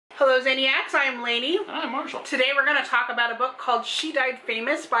Hello Zaniacs, I'm Laney. And I'm Marshall. Today we're going to talk about a book called She Died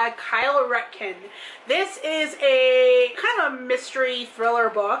Famous by Kyle Rutkin. This is a kind of a mystery thriller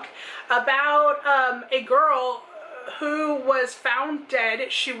book about a girl who was found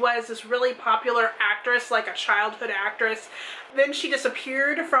dead. She was this really popular actress, like a childhood actress. Then she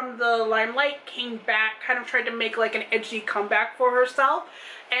disappeared from the limelight, came back, kind of tried to make like an edgy comeback for herself,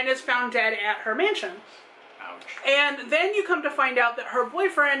 and is found dead at her mansion. Ouch. And then you come to find out that her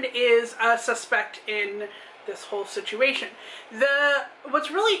boyfriend is a suspect in this whole situation.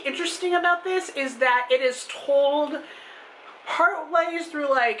 What's really interesting about this is that it is told part ways through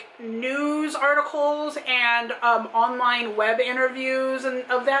like news articles and online web interviews and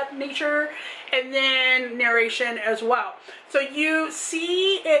of that nature, and then narration as well. So you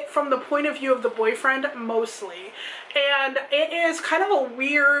see it from the point of view of the boyfriend mostly, and it is kind of a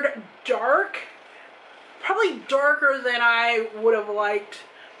weird, dark, probably darker than I would have liked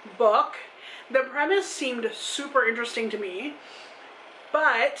book. The premise seemed super interesting to me,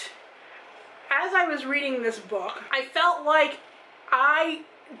 but as I was reading this book, I felt like I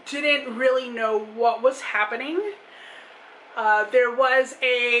didn't really know what was happening. There was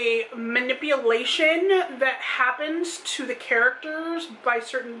a manipulation that happens to the characters by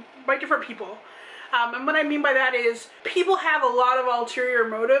different people. And what I mean by that is people have a lot of ulterior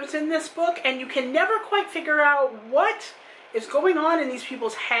motives in this book, and you can never quite figure out what is going on in these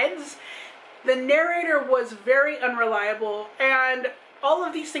people's heads. The narrator was very unreliable, and all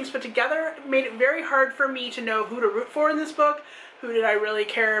of these things put together made it very hard for me to know who to root for in this book. Who did I really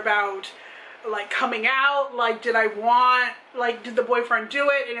care about, like, coming out? Like, did the boyfriend do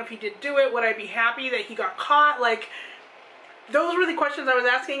it? And if he did do it, would I be happy that he got caught? Like, those were the questions I was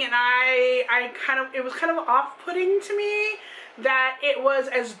asking, and it was kind of off-putting to me that it was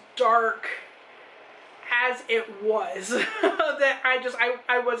as dark as it was. That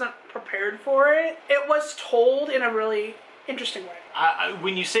I wasn't prepared for it. It was told in a really interesting way.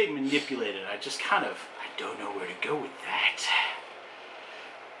 When you say manipulated, I don't know where to go with that.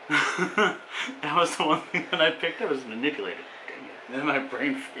 That was the one thing that I picked up, was manipulated. Dang it. And then my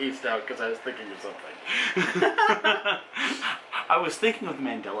brain phased out because I was thinking of something. I was thinking of the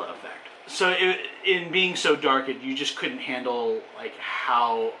Mandela effect. So in being so dark, you just couldn't handle like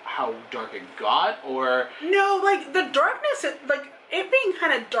how dark it got, or no, like the darkness, it being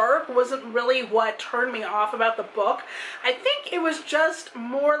kind of dark wasn't really what turned me off about the book. I think it was just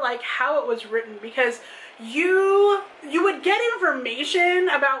more like how it was written, because you would get information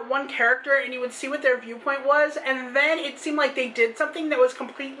about one character and you would see what their viewpoint was, and then it seemed like they did something that was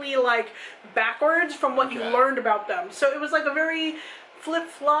completely like backwards from what you learned about them. So it was like a very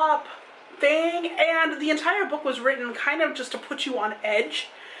flip-flop thing, and the entire book was written kind of just to put you on edge,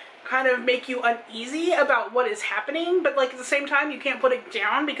 kind of make you uneasy about what is happening, but like at the same time you can't put it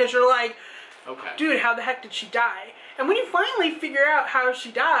down because you're like, dude, how the heck did she die? And when you finally figure out how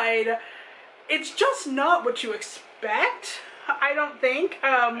she died, it's just not what you expect, I don't think.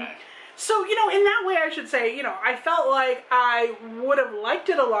 So, you know, in that way I should say, you know, I felt like I would have liked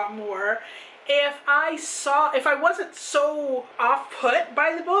it a lot more if I wasn't so off-put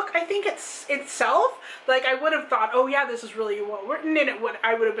by the book. I think itself, like, I would have thought, oh yeah, this is really well written, and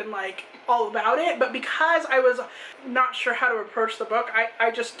I would have been like all about it. But because I was not sure how to approach the book,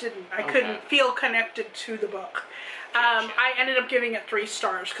 I just didn't. I couldn't feel connected to the book. I ended up giving it 3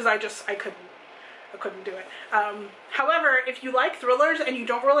 stars because I couldn't do it. However, if you like thrillers and you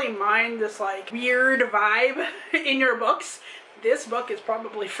don't really mind this like weird vibe in your books, this book is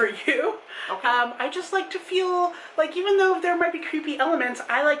probably for you. I just like to feel like, even though there might be creepy elements,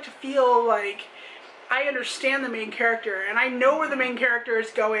 I like to feel like I understand the main character and I know where the main character is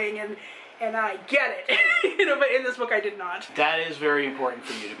going, and I get it. You know, but in this book I did not. That is very important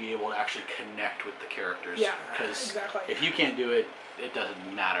for you to be able to actually connect with the characters. Yeah, because if you can't do it, it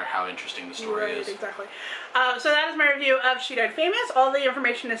doesn't matter how interesting the story is. Exactly. So that is my review of She Died Famous. All the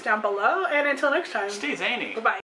information is down below, and until next time, stay zany. Bye-bye.